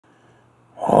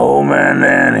old man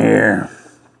down here.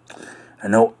 I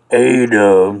know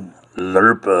A-Dub,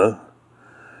 Lurpa.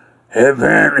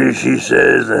 Apparently she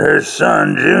says that her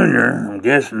son, Junior, I'm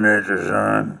guessing that's her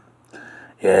son.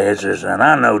 Yeah, it's her son.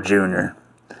 I know Junior.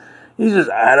 He says,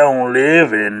 I don't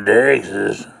live in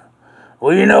Texas.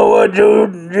 Well, you know what,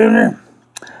 Junior?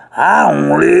 I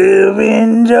don't live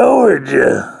in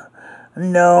Georgia.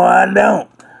 No, I don't.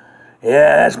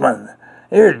 Yeah, that's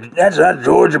a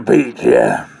Georgia peach,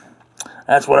 yeah.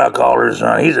 That's what I call her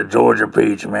son. He's a Georgia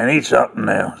peach, man. He's something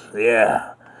else.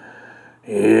 Yeah.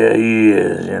 Yeah, he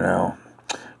is, Of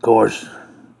course,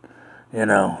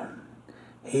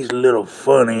 he's a little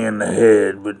funny in the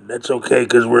head, but that's okay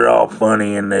because we're all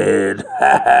funny in the head.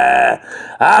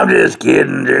 I'm just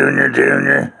kidding, Junior.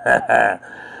 Junior.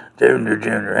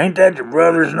 Ain't that your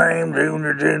brother's name,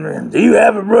 Junior? Do you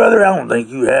have a brother? I don't think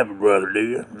you have a brother, do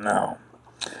you? No.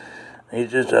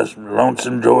 He's just a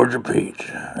lonesome Georgia peach.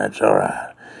 That's all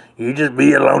right. You just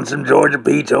be a lonesome Georgia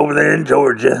peach over there in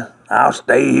Georgia. I'll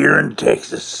stay here in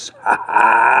Texas.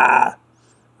 Bye.